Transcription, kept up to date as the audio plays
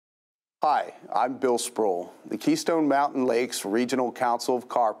Hi, I'm Bill Sproul. The Keystone Mountain Lakes Regional Council of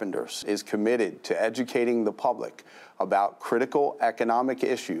Carpenters is committed to educating the public about critical economic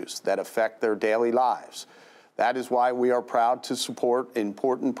issues that affect their daily lives. That is why we are proud to support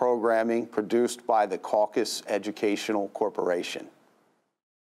important programming produced by the Caucus Educational Corporation.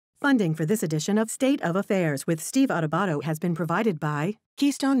 Funding for this edition of State of Affairs with Steve Adubato has been provided by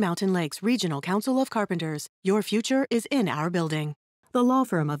Keystone Mountain Lakes Regional Council of Carpenters. Your future is in our building. The law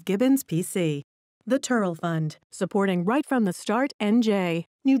firm of Gibbons, P.C. The Turrell Fund, supporting right from the start NJ.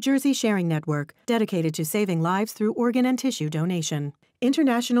 New Jersey Sharing Network, dedicated to saving lives through organ and tissue donation.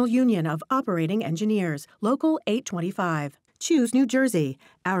 International Union of Operating Engineers, Local 825. Choose New Jersey.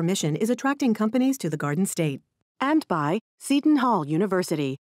 Our mission is attracting companies to the Garden State. And by Seton Hall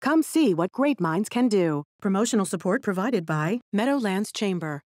University. Come see what great minds can do. Promotional support provided by Meadowlands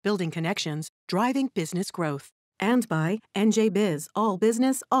Chamber, building connections, driving business growth. And by NJ Biz, all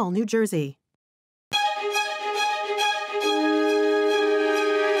business, all New Jersey.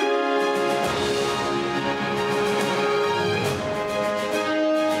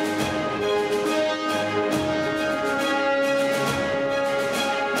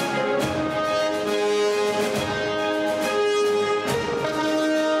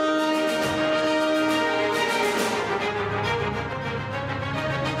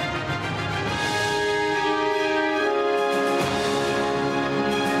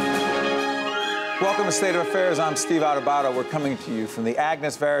 Welcome to State of Affairs. I'm Steve Adubato. We're coming to you from the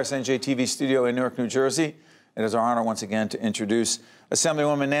Agnes Varus NJTV studio in Newark, New Jersey. It is our honor once again to introduce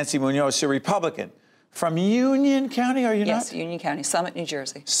Assemblywoman Nancy Munoz, she's a Republican from Union County, are you not? Yes, Union County, Summit, New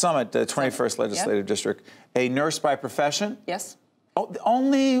Jersey. Summit, the 21st Legislative District. A nurse by profession? Yes. Oh, the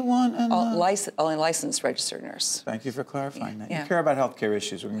only one? Only licensed registered nurse. Thank you for clarifying that. Yeah. You care about health care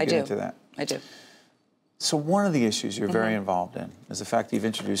issues. We're going to get into that. I do. So one of the issues you're very involved in is the fact that you've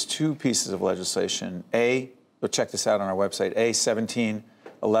introduced two pieces of legislation, check this out on our website, A1711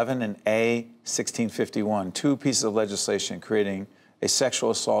 and A1651, two pieces of legislation creating a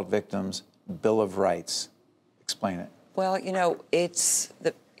sexual assault victims' Bill of Rights. Explain it. Well, you know,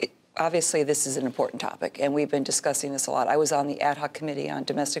 obviously this is an important topic, and we've been discussing this a lot. I was on the ad hoc committee on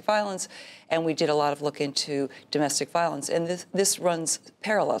domestic violence, and we did a lot of look into domestic violence, and this runs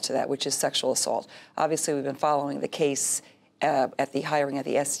parallel to that, which is sexual assault. Obviously, we've been following the case at the hiring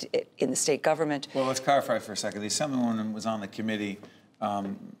in the state government. Well, let's clarify for a second. The Assemblywoman was on the committee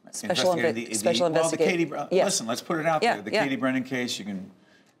special investigation. Listen, let's put it out there. The yeah. Katie Brennan case, you can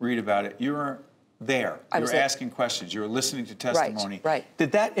read about it. You were there. You were asking questions. You were listening to testimony. Right.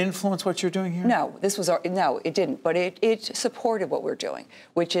 Did that influence what you're doing here? No, no, it didn't. But it supported what we're doing,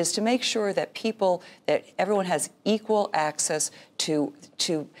 which is to make sure that everyone has equal access to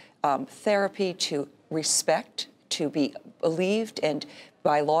therapy, to respect, to be believed, and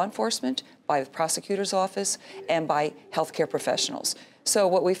by law enforcement, by the prosecutor's office, and by healthcare professionals. So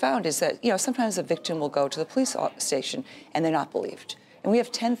what we found is that, you know, sometimes a victim will go to the police station and they're not believed. And we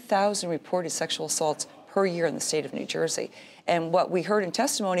have 10,000 reported sexual assaults per year in the state of New Jersey. And what we heard in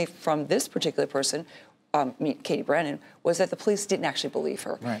testimony from this particular person, Katie Brennan, was that the police didn't actually believe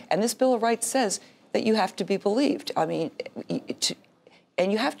her. Right. And this Bill of Rights says that you have to be believed. I mean,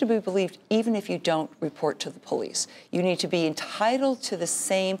 and you have to be believed even if you don't report to the police. You need to be entitled to the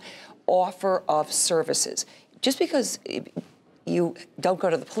same offer of services. Just because you don't go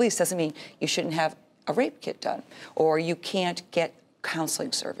to the police doesn't mean you shouldn't have a rape kit done, or you can't get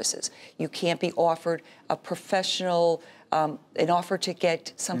counseling services. You can't be offered a professional, an offer to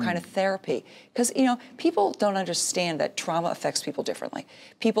get some kind of therapy. Because, you know, people don't understand that trauma affects people differently.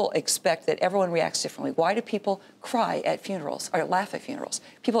 People expect that everyone reacts differently. Why do people cry at funerals or laugh at funerals?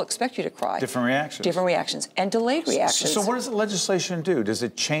 People expect you to cry. Different reactions. Different reactions and delayed reactions. So what does the legislation do? Does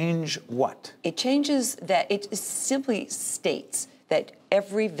it change what? It changes that it simply states that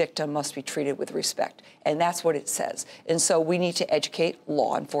every victim must be treated with respect. And that's what it says. And so we need to educate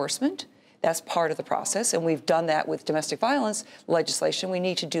law enforcement. That's part of the process. And we've done that with domestic violence legislation. We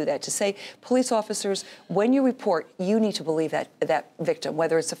need to do that to say, police officers, when you report, you need to believe that victim,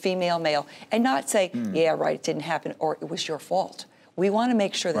 whether it's a female, male, and not say, yeah, right, it didn't happen, or it was your fault. We want to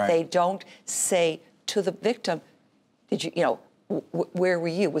make sure that they don't say to the victim, did you, you know, where were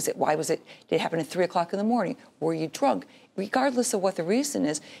you? Why was it, did it happen at 3 o'clock in the morning? Were you drunk? Regardless of what the reason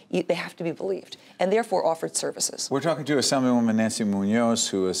is, they have to be believed and therefore offered services. We're talking to Assemblywoman Nancy Munoz,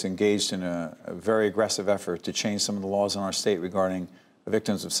 who is engaged in a very aggressive effort to change some of the laws in our state regarding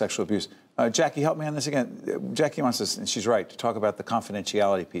victims of sexual abuse. Jackie, help me on this again. Jackie wants us, and she's right, to talk about the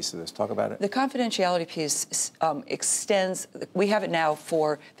confidentiality piece of this. Talk about it. The confidentiality piece extends, we have it now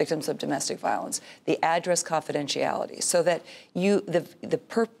for victims of domestic violence, the address confidentiality, so that the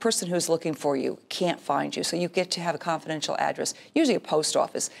person who's looking for you can't find you. So you get to have a confidential address, usually a post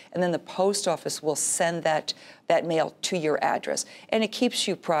office, and then the post office will send that mail to your address, and it keeps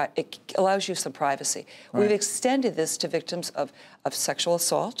you it allows you some privacy. Right. We've extended this to victims of sexual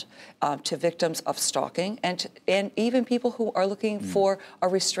assault, to victims of stalking, and even people who are looking for a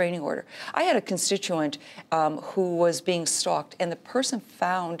restraining order. I had a constituent who was being stalked, and the person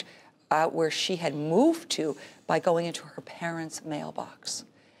found out where she had moved to by going into her parents' mailbox.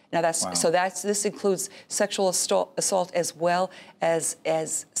 Now this includes sexual assault as well as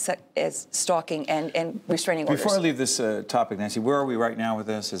stalking and restraining orders. Before I leave this topic, Nancy, where are we right now with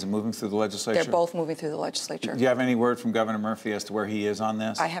this? Is it moving through the legislature? They're both moving through the legislature. Do you have any word from Governor Murphy as to where he is on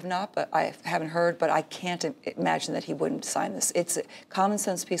this? I have not, but I haven't heard, but I can't imagine that he wouldn't sign this. It's a common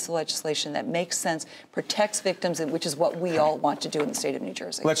sense piece of legislation that makes sense, protects victims, and which is what we all want to do in the state of New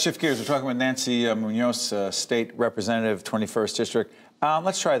Jersey. Let's shift gears. We're talking with Nancy Munoz, State Representative, 21st District.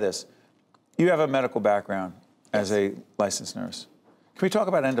 Let's try this. You have a medical background as a licensed nurse. Can we talk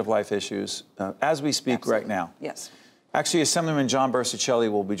about end-of-life issues as we speak right now? Yes. Actually, Assemblyman John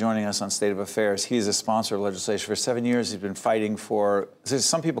Burzichelli will be joining us on State of Affairs. He is a sponsor of legislation. For 7 years, he's been fighting for,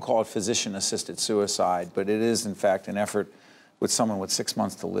 some people call it physician-assisted suicide, but it is, in fact, an effort with someone with 6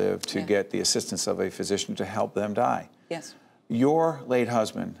 months to live to get the assistance of a physician to help them die. Yes. Your late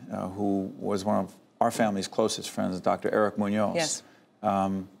husband, who was one of our family's closest friends, Dr. Eric Munoz, yes.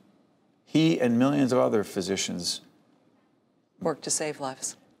 He and millions of other physicians work to save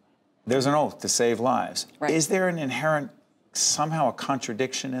lives. There's an oath to save lives. Right. Is there an inherent, somehow a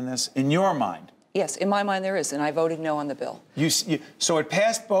contradiction in this, in your mind? Yes, in my mind there is, and I voted no on the bill. So it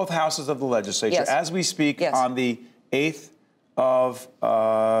passed both houses of the legislature. Yes. As we speak, yes. on the 8th of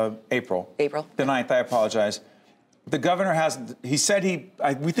April. April. The 9th, I apologize. The governor he said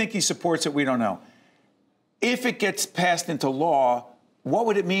we think he supports it, we don't know. If it gets passed into law, what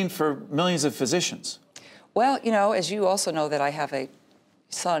would it mean for millions of physicians? Well, you know, as you also know, that I have a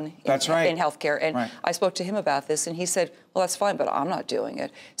son in healthcare, and I spoke to him about this, and he said, well, that's fine, but I'm not doing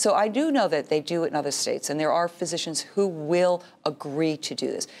it. So I do know that they do it in other states, and there are physicians who will agree to do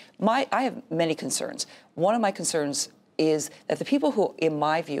this. I have many concerns. One of my concerns is that the people who, in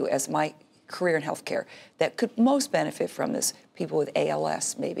my view, as my career in healthcare, that could most benefit from this, people with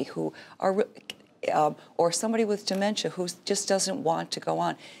ALS maybe, who are or somebody with dementia who just doesn't want to go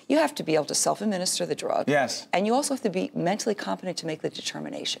on. You have to be able to self-administer the drug. Yes. And you also have to be mentally competent to make the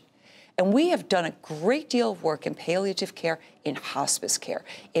determination. And we have done a great deal of work in palliative care, in hospice care,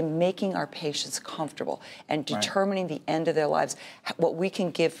 in making our patients comfortable and determining the end of their lives, what we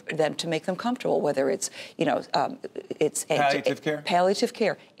can give them to make them comfortable, whether it's, it's palliative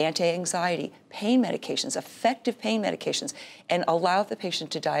care, anti-anxiety, pain medications, effective pain medications, and allow the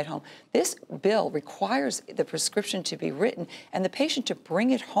patient to die at home. This bill requires the prescription to be written and the patient to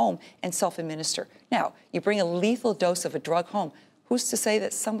bring it home and self-administer. Now, you bring a lethal dose of a drug home, who's to say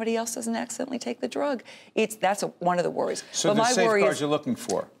that somebody else doesn't accidentally take the drug? That's one of the worries. So but the my safeguards worry is you're looking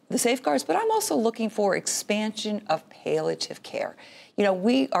for? The safeguards, but I'm also looking for expansion of palliative care. You know,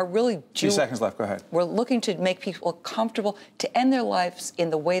 we are really... 2 seconds left, go ahead. We're looking to make people comfortable to end their lives in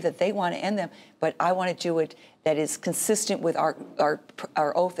the way that they want to end them, but I want to do it that is consistent with our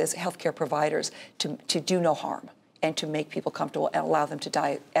oath as healthcare providers to do no harm and to make people comfortable and allow them to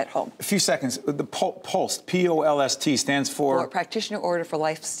die at home. A few seconds. The POLST, P-O-L-S-T, stands for? Practitioner Order for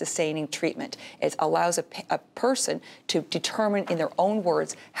Life-Sustaining Treatment. It allows a person to determine in their own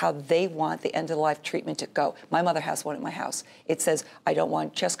words how they want the end-of-life treatment to go. My mother has one at my house. It says, I don't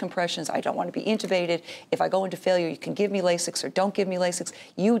want chest compressions, I don't want to be intubated. If I go into failure, you can give me Lasix or don't give me Lasix.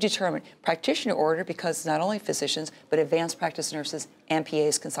 You determine. Practitioner Order, because not only physicians, but advanced practice nurses and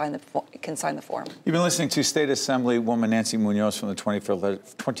PAs can sign the form. You've been listening to State Assemblywoman Nancy Munoz from the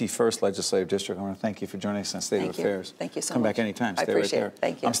 21st Legislative District. I want to thank you for joining us on State of Affairs. Thank you so much. Come back anytime. I Stay appreciate right there. it.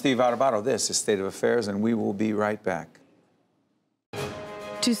 Thank you. I'm Steve Adubato. This is State of Affairs, and we will be right back.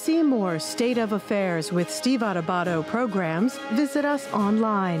 To see more State of Affairs with Steve Adubato programs, visit us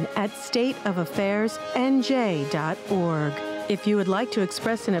online at stateofaffairsnj.org. If you would like to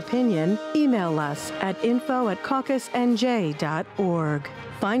express an opinion, email us at info@caucusnj.org.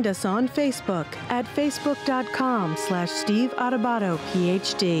 Find us on Facebook at facebook.com/Steve Adubato,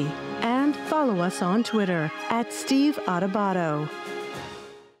 PhD. And follow us on Twitter at Steve Adubato.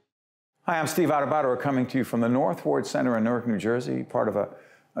 Hi, I'm Steve Adubato. We're coming to you from the North Ward Center in Newark, New Jersey, part of a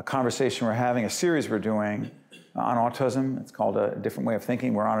conversation we're having, a series we're doing on autism. It's called A Different Way of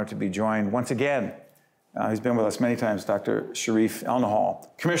Thinking. We're honored to be joined once again. He's been with us many times, Dr. Shereef Elnahal,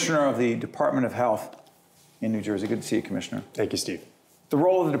 Commissioner of the Department of Health in New Jersey. Good to see you, Commissioner. Thank you, Steve. The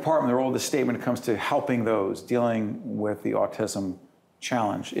role of the department, the role of the state when it comes to helping those dealing with the autism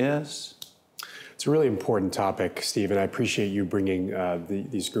challenge is? It's a really important topic, Steve, and I appreciate you bringing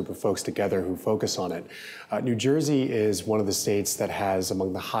these group of folks together who focus on it. New Jersey is one of the states that has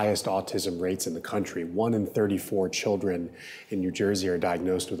among the highest autism rates in the country. 1 in 34 children in New Jersey are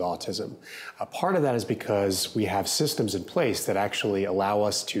diagnosed with autism. Part of that is because we have systems in place that actually allow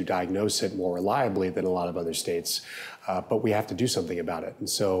us to diagnose it more reliably than a lot of other states. But we have to do something about it. And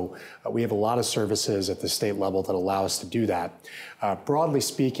so we have a lot of services at the state level that allow us to do that. Broadly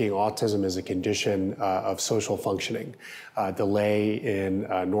speaking, autism is a condition of social functioning, delay in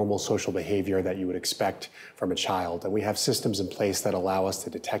normal social behavior that you would expect from a child. And we have systems in place that allow us to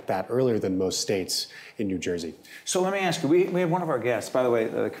detect that earlier than most states in New Jersey. So let me ask you, we have one of our guests, by the way,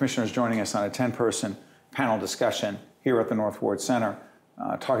 the Commissioner is joining us on a 10-person panel discussion here at the North Ward Center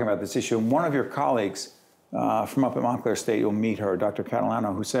talking about this issue. And one of your colleagues from up at Montclair State, you'll meet her, Dr.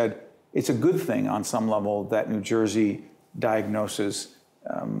 Catalano, who said it's a good thing on some level that New Jersey diagnoses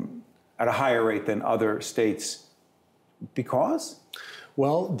at a higher rate than other states. Because?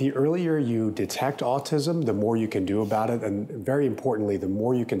 Well, the earlier you detect autism, the more you can do about it, and very importantly, the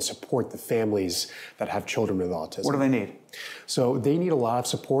more you can support the families that have children with autism. What do they need? So they need a lot of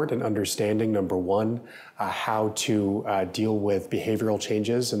support and understanding, number one, how to deal with behavioral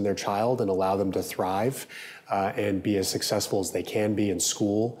changes in their child and allow them to thrive and be as successful as they can be in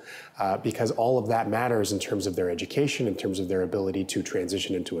school, because all of that matters in terms of their education, in terms of their ability to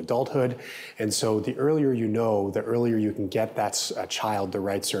transition into adulthood. And so the earlier you know, the earlier you can get that child the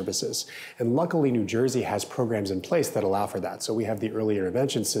right services. And luckily, New Jersey has programs in place that allow for that. So we have the early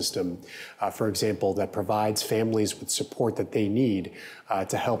intervention system, for example, that provides families with support that they need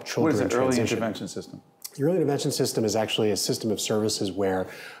to help children transition. What is an early intervention system? The early intervention system is actually a system of services where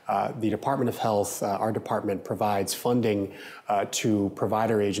the Department of Health, our department, provides funding to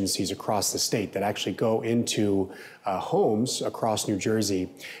provider agencies across the state that actually go into homes across New Jersey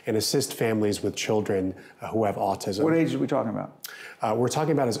and assist families with children who have autism. What age are we talking about? We're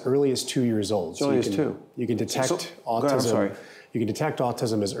talking about as early as 2 years old. As early as 2? You can detect autism. Go ahead, I'm sorry. You can detect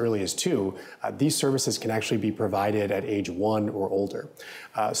autism as early as 2. These services can actually be provided at age 1 or older.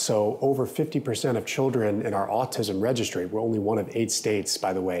 So over 50% of children in our autism registry, we're only one of 8 states,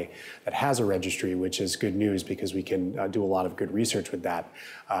 by the way, that has a registry, which is good news because we can do a lot of good research with that,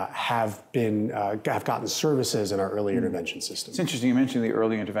 have gotten services in our early intervention system. It's interesting you mentioned the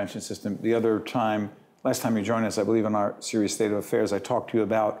early intervention system. The other time, last time you joined us, I believe in our series State of Affairs, I talked to you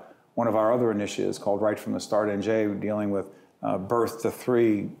about one of our other initiatives called Right from the Start NJ, dealing with birth to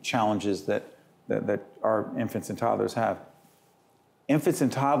 3 challenges that our infants and toddlers have. Infants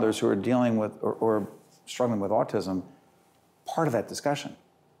and toddlers who are dealing with or struggling with autism, part of that discussion.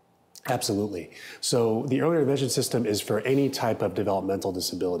 Absolutely. So the early intervention system is for any type of developmental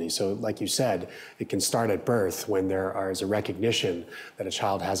disability. So like you said, it can start at birth when there is a recognition that a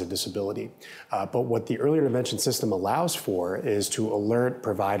child has a disability. But what the early intervention system allows for is to alert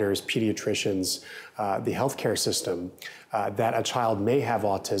providers, pediatricians, the healthcare system that a child may have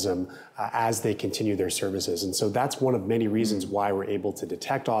autism as they continue their services. And so that's one of many reasons why we're able to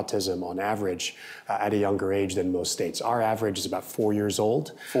detect autism on average at a younger age than most states. Our average is about 4 years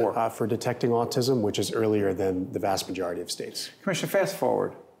old for detecting autism, which is earlier than the vast majority of states. Commissioner, fast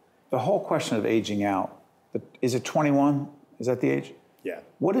forward. The whole question of aging out, is it 21? Is that the age? Yeah.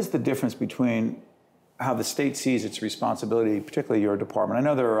 What is the difference between how the state sees its responsibility, particularly your department? I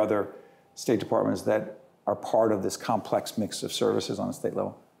know there are other state departments that are part of this complex mix of services on a state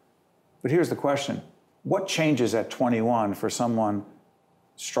level. But here's the question. What changes at 21 for someone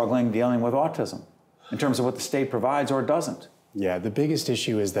struggling, dealing with autism in terms of what the state provides or doesn't? Yeah, the biggest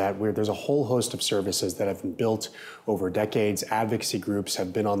issue is that there's a whole host of services that have been built over decades. Advocacy groups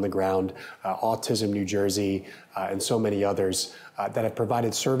have been on the ground, Autism New Jersey, and so many others that have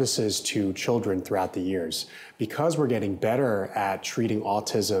provided services to children throughout the years. Because we're getting better at treating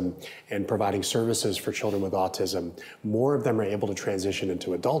autism and providing services for children with autism, more of them are able to transition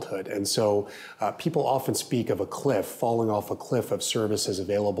into adulthood. And so people often speak of a cliff, falling off a cliff of services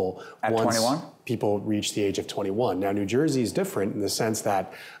available at once 21? People reach the age of 21. Now, New Jersey is different in the sense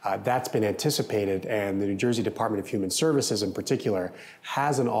that that's been anticipated, and the New Jersey Department of Human Services in particular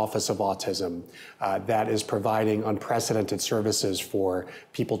has an Office of Autism that is providing unprecedented services for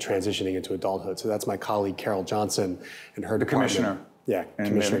people transitioning into adulthood. So that's my colleague Carol Johnson and her department. Commissioner. Yeah, in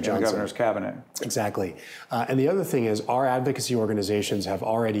Commissioner the Johnson. governor's cabinet. Exactly. And the other thing is our advocacy organizations have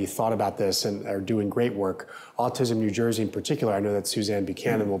already thought about this and are doing great work. Autism New Jersey in particular, I know that Suzanne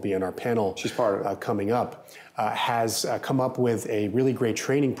Buchanan will be in our panel. She's part of it. Coming up, has come up with a really great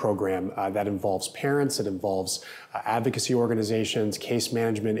training program that involves parents, it involves advocacy organizations, case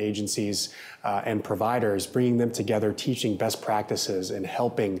management agencies, and providers, bringing them together, teaching best practices and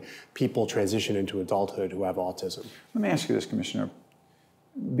helping people transition into adulthood who have autism. Let me ask you this, Commissioner.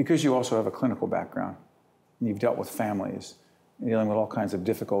 Because you also have a clinical background, and you've dealt with families, dealing with all kinds of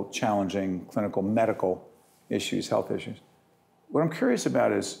difficult, challenging clinical, medical issues, health issues. What I'm curious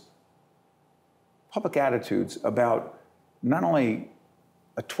about is public attitudes about not only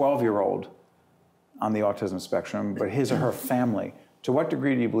a 12-year-old on the autism spectrum, but his or her family. To what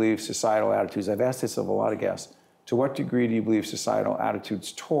degree do you believe societal attitudes, I've asked this of a lot of guests, to what degree do you believe societal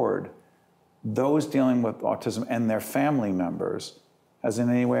attitudes toward those dealing with autism and their family members has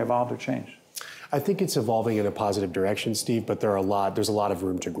in any way evolved or changed? I think it's evolving in a positive direction, Steve, but there's a lot of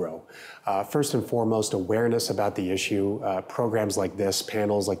room to grow. First and foremost, awareness about the issue. Programs like this,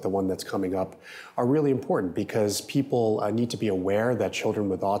 panels like the one that's coming up, are really important because people need to be aware that children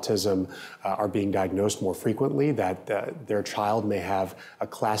with autism are being diagnosed more frequently, that their child may have a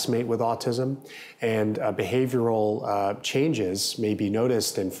classmate with autism, and behavioral changes may be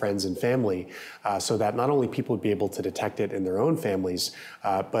noticed in friends and family, so that not only people would be able to detect it in their own families,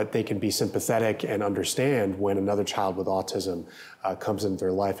 but they can be sympathetic and understand when another child with autism comes into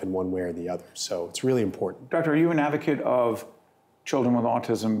their life in one way or the other. So it's really important. Doctor, are you an advocate of children with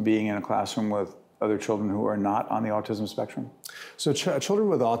autism being in a classroom with other children who are not on the autism spectrum? So children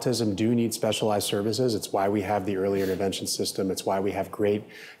with autism do need specialized services. It's why we have the early intervention system. It's why we have great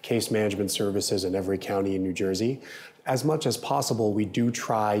case management services in every county in New Jersey. As much as possible, we do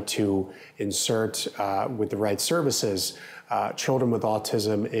try to insert, with the right services, children with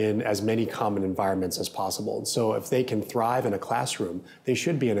autism in as many common environments as possible. And so if they can thrive in a classroom, they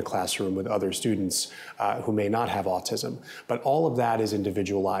should be in a classroom with other students who may not have autism. But all of that is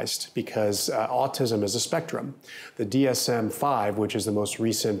individualized because autism is a spectrum. The DSM-5, which is the most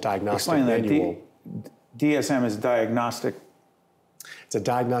recent diagnostic manual. DSM is diagnostic. It's a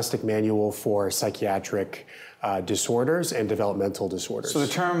diagnostic manual for psychiatric disorders and developmental disorders. So the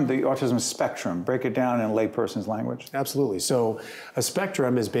term, the autism spectrum, break it down in layperson's language. Absolutely. So a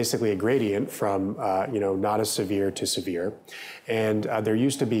spectrum is basically a gradient from, not as severe to severe. And there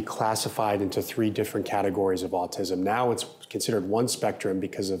used to be classified into 3 different categories of autism. Now it's considered one spectrum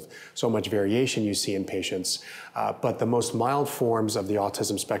because of so much variation you see in patients. But the most mild forms of the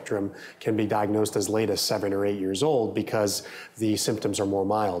autism spectrum can be diagnosed as late as 7 or 8 years old because the symptoms are more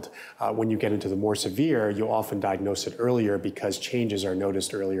mild. When you get into the more severe, you often diagnose it earlier because changes are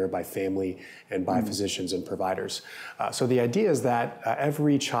noticed earlier by family and by physicians and providers. So the idea is that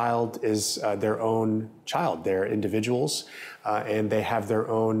every child is their own child. They're individuals and they have their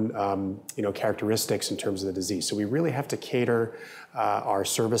own characteristics in terms of the disease. So we really have to cater our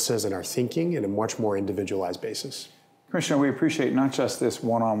services and our thinking in a much more individualized basis. Commissioner, we appreciate not just this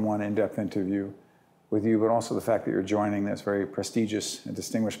one-on-one in-depth interview with you, but also the fact that you're joining this very prestigious and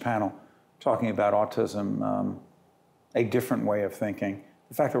distinguished panel talking about autism, a different way of thinking.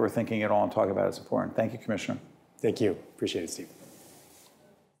 The fact that we're thinking it all and talking about it is important. Thank you, Commissioner. Thank you. Appreciate it, Steve.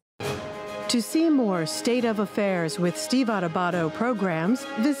 To see more State of Affairs with Steve Adubato programs,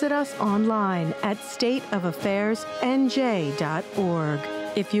 visit us online at stateofaffairsnj.org.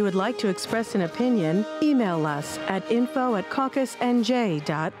 If you would like to express an opinion, email us at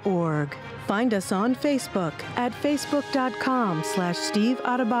info@caucusnj.org. Find us on Facebook at facebook.com/Steve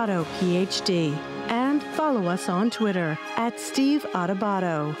Adubato, PhD. And follow us on Twitter at Steve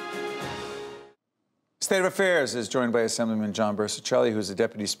Adubato. State of Affairs is joined by Assemblyman John Burzichelli, who's the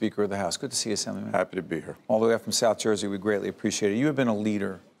Deputy Speaker of the House. Good to see you, Assemblyman. Happy to be here. All the way up from South Jersey, we greatly appreciate it. You have been a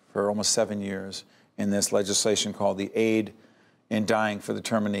leader for almost 7 years in this legislation called the Aid in Dying for the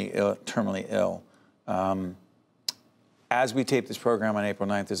Terminally Ill. As we tape this program on April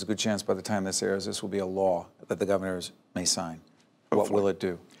 9th, there's a good chance by the time this airs, this will be a law that the governors may sign. Hopefully. What will it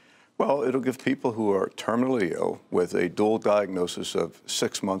do? Well, it'll give people who are terminally ill with a dual diagnosis of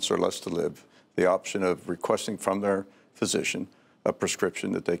 6 months or less to live the option of requesting from their physician a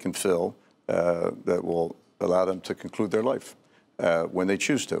prescription that they can fill that will allow them to conclude their life when they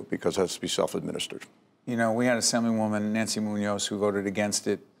choose to, because it has to be self-administered. You know, we had Assemblywoman Nancy Munoz who voted against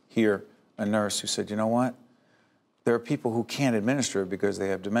it here, a nurse who said, you know what? There are people who can't administer it because they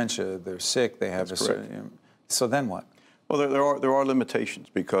have dementia, they're sick, they have so then what? Well, there are limitations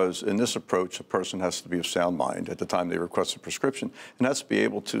because in this approach, a person has to be of sound mind at the time they request a prescription and has to be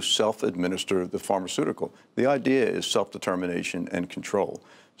able to self-administer the pharmaceutical. The idea is self-determination and control.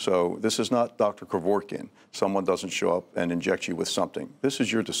 So this is not Dr. Kevorkian. Someone doesn't show up and inject you with something. This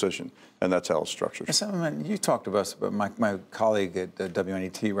is your decision, and that's how it's structured. You talked to us, but my colleague at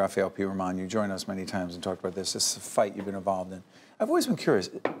WNET, Rafael P. Roman, you joined us many times and talked about this. This is a fight you've been involved in. I've always been curious.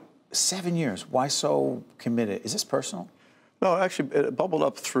 7 years, why so committed? Is this personal? No, actually, it bubbled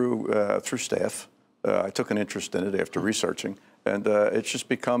up through staff. I took an interest in it after researching, and it's just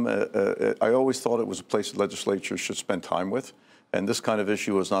become, I always thought it was a place the legislature should spend time with. And this kind of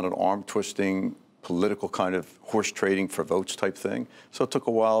issue is not an arm-twisting, political kind of horse trading for votes type thing. So it took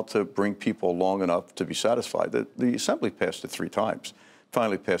a while to bring people long enough to be satisfied. The Assembly passed it 3 times,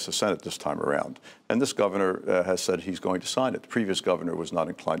 finally passed the Senate this time around. And this governor has said he's going to sign it. The previous governor was not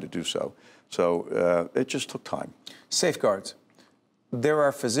inclined to do so. So it just took time. Safeguards. There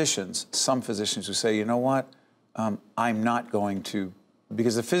are physicians, some physicians who say, you know what, I'm not going to,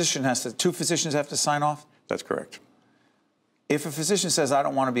 because the physician has to, 2 physicians have to sign off? That's correct. If a physician says, I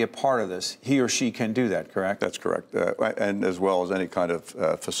don't want to be a part of this, he or she can do that, correct? That's correct, and as well as any kind of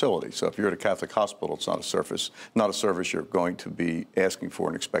facility. So if you're at a Catholic hospital, it's not a service you're going to be asking for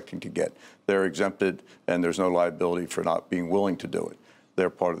and expecting to get. They're exempted, and there's no liability for not being willing to do it. They're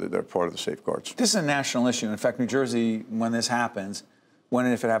part of the safeguards. This is a national issue. In fact, New Jersey, when this happens, when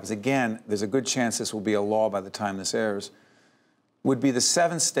and if it happens again, there's a good chance this will be a law by the time this airs, would be the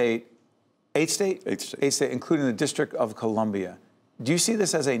 7th state, 8th state? 8th state. 8th state, including the District of Columbia. Do you see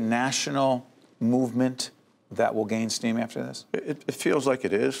this as a national movement that will gain steam after this? It feels like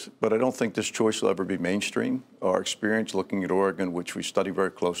it is, but I don't think this choice will ever be mainstream. Our experience looking at Oregon, which we study very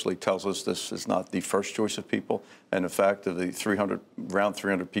closely, tells us this is not the first choice of people. And in fact, of the around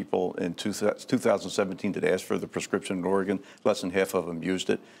 300 people in 2017 that asked for the prescription in Oregon, less than half of them used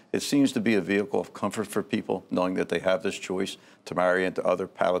it. It seems to be a vehicle of comfort for people, knowing that they have this choice to marry into other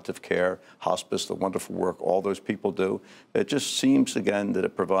palliative care, hospice, the wonderful work all those people do. It just seems, again, that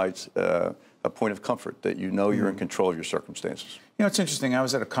it provides a point of comfort, that you know you're in control of your circumstances. You know, it's interesting. I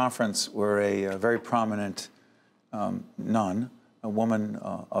was at a conference where a very prominent nun, a woman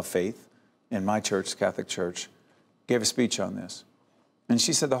of faith in my church, the Catholic Church, gave a speech on this. And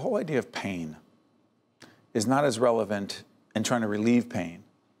she said the whole idea of pain is not as relevant, and trying to relieve pain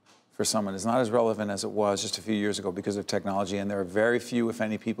for someone is not as relevant as it was just a few years ago because of technology, and there are very few, if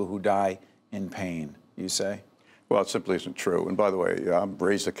any, people who die in pain, you say? Well, it simply isn't true. And by the way, I'm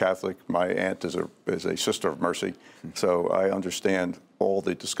raised a Catholic. My aunt is a sister of mercy, so I understand all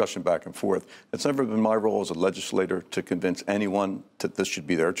the discussion back and forth. It's never been my role as a legislator to convince anyone that this should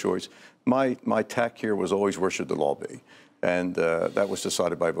be their choice. My tack here was always, where should the law be? And that was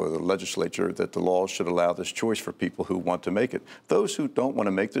decided by the legislature, that the law should allow this choice for people who want to make it. Those who don't want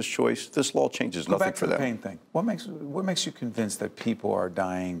to make this choice, this law changes nothing for them. Go back to the pain thing. What makes you convinced that people are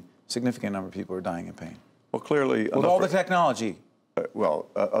dying, significant number of people are dying in pain? Well, clearly, with all the technology.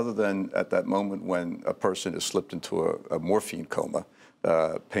 Other than at that moment when a person is slipped into a morphine coma,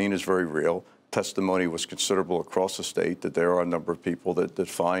 pain is very real. Testimony was considerable across the state that there are a number of people that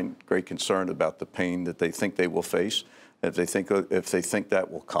find great concern about the pain that they think they will face. If they think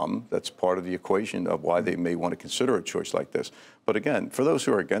that will come, that's part of the equation of why they may want to consider a choice like this. But again, for those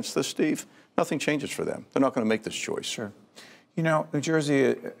who are against this, Steve, nothing changes for them. They're not going to make this choice. Sure. You know, New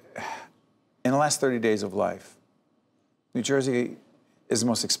Jersey, in the last 30 days of life, New Jersey is the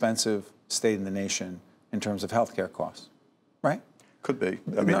most expensive state in the nation in terms of health care costs, right? Could be.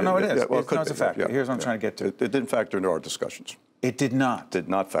 I mean, no, it is. Well, it's a fact. Yeah, Here's what I'm trying to get to. It didn't factor into our discussions. It did not. Did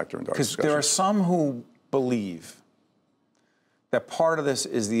not factor into our discussions. Because there are some who believe that part of this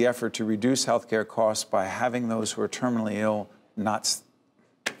is the effort to reduce health care costs by having those who are terminally ill not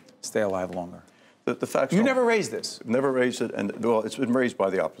stay alive longer. The facts. You never raised this. Never raised it, and well, it's been raised by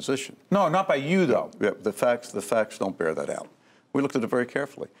the opposition. No, not by you, though. Yeah, the facts don't bear that out. We looked at it very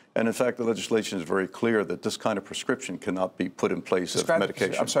carefully, and in fact, the legislation is very clear that this kind of prescription cannot be put in place of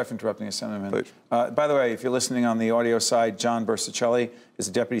medication. I'm sorry for interrupting you, Senator. Please. By the way, if you're listening on the audio side, John Burzichelli is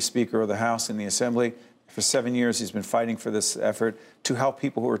the Deputy Speaker of the House in the Assembly. For 7 years, he's been fighting for this effort to help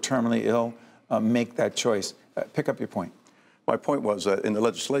people who are terminally ill make that choice. Pick up your point. My point was that in the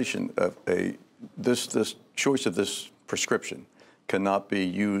legislation, this choice of this prescription cannot be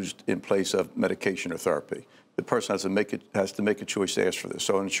used in place of medication or therapy. The person has to make a choice to ask for this.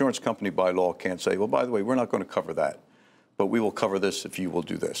 So an insurance company by law can't say, well, by the way, we're not going to cover that, but we will cover this if you will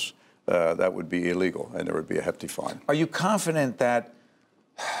do this. That would be illegal, and there would be a hefty fine. Are you confident that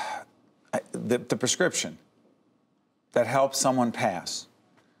the prescription that helps someone pass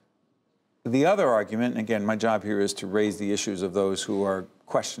The other argument, and again, my job here is to raise the issues of those who are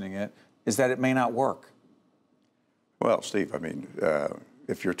questioning it, is that it may not work. Well, Steve, I mean,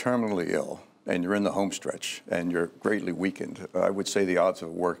 if you're terminally ill and you're in the home stretch and you're greatly weakened, I would say the odds of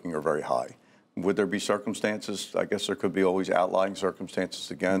it working are very high. Would there be circumstances? I guess there could be always outlying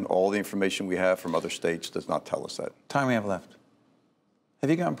circumstances. Again, all the information we have from other states does not tell us that. Time we have left. Have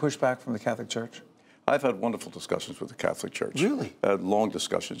you gotten pushback from the Catholic Church? I've had wonderful discussions with the Catholic Church. Really? Long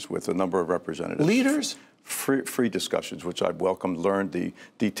discussions with a number of representatives. Leaders? Free discussions, which I've welcomed, learned the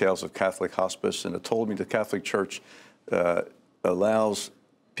details of Catholic hospice, and it told me the Catholic Church allows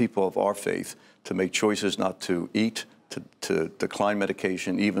people of our faith to make choices not to eat, to decline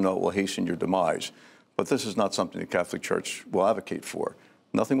medication, even though it will hasten your demise. But this is not something the Catholic Church will advocate for.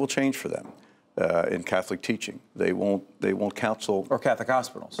 Nothing will change for them in Catholic teaching. They won't counsel or Catholic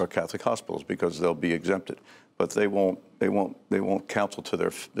hospitals because they'll be exempted. But they won't counsel to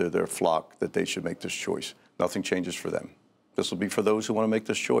their flock that they should make this choice. Nothing changes for them. This will be for those who want to make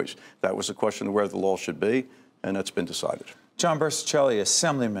this choice. That was a question of where the law should be, and that's been decided. John Burzichelli,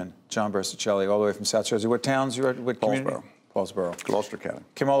 Assemblyman John Burzichelli, all the way from South Jersey. What towns you at? What community? Paulsboro. Gloucester County.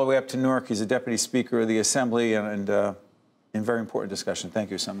 Came all the way up to Newark. He's a Deputy Speaker of the Assembly and in very important discussion.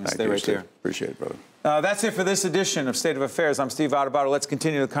 Thank you, Assemblyman. Stay right there. Appreciate it, brother. That's it for this edition of State of Affairs. I'm Steve Adubato. Let's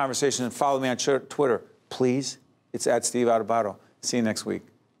continue the conversation and follow me on Twitter, please. It's @SteveAdubato. See you next week.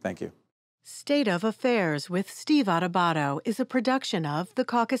 Thank you. State of Affairs with Steve Adubato is a production of the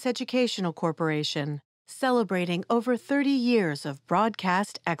Caucus Educational Corporation, celebrating over 30 years of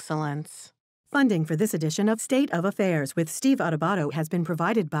broadcast excellence. Funding for this edition of State of Affairs with Steve Adubato has been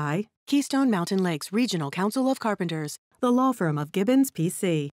provided by Keystone Mountain Lakes Regional Council of Carpenters, the law firm of Gibbons,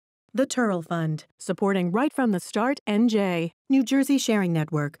 P.C., the Turl Fund, supporting Right from the Start NJ, New Jersey Sharing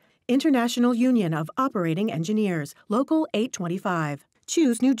Network, International Union of Operating Engineers, Local 825,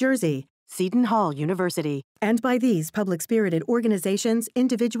 Choose New Jersey, Seton Hall University, and by these public-spirited organizations,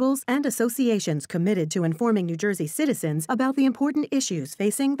 individuals, and associations committed to informing New Jersey citizens about the important issues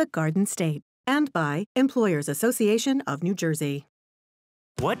facing the Garden State, and by Employers Association of New Jersey.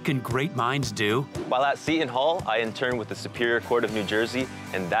 What can great minds do? While at Seton Hall, I interned with the Superior Court of New Jersey,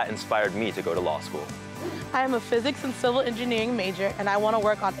 and that inspired me to go to law school. I am a physics and civil engineering major, and I want to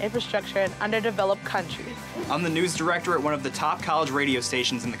work on infrastructure in underdeveloped countries. I'm the news director at one of the top college radio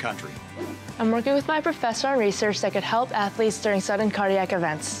stations in the country. I'm working with my professor on research that could help athletes during sudden cardiac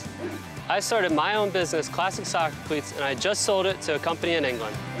events. I started my own business, Classic Soccer Cleats, and I just sold it to a company in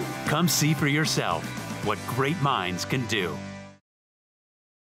England. Come see for yourself what great minds can do.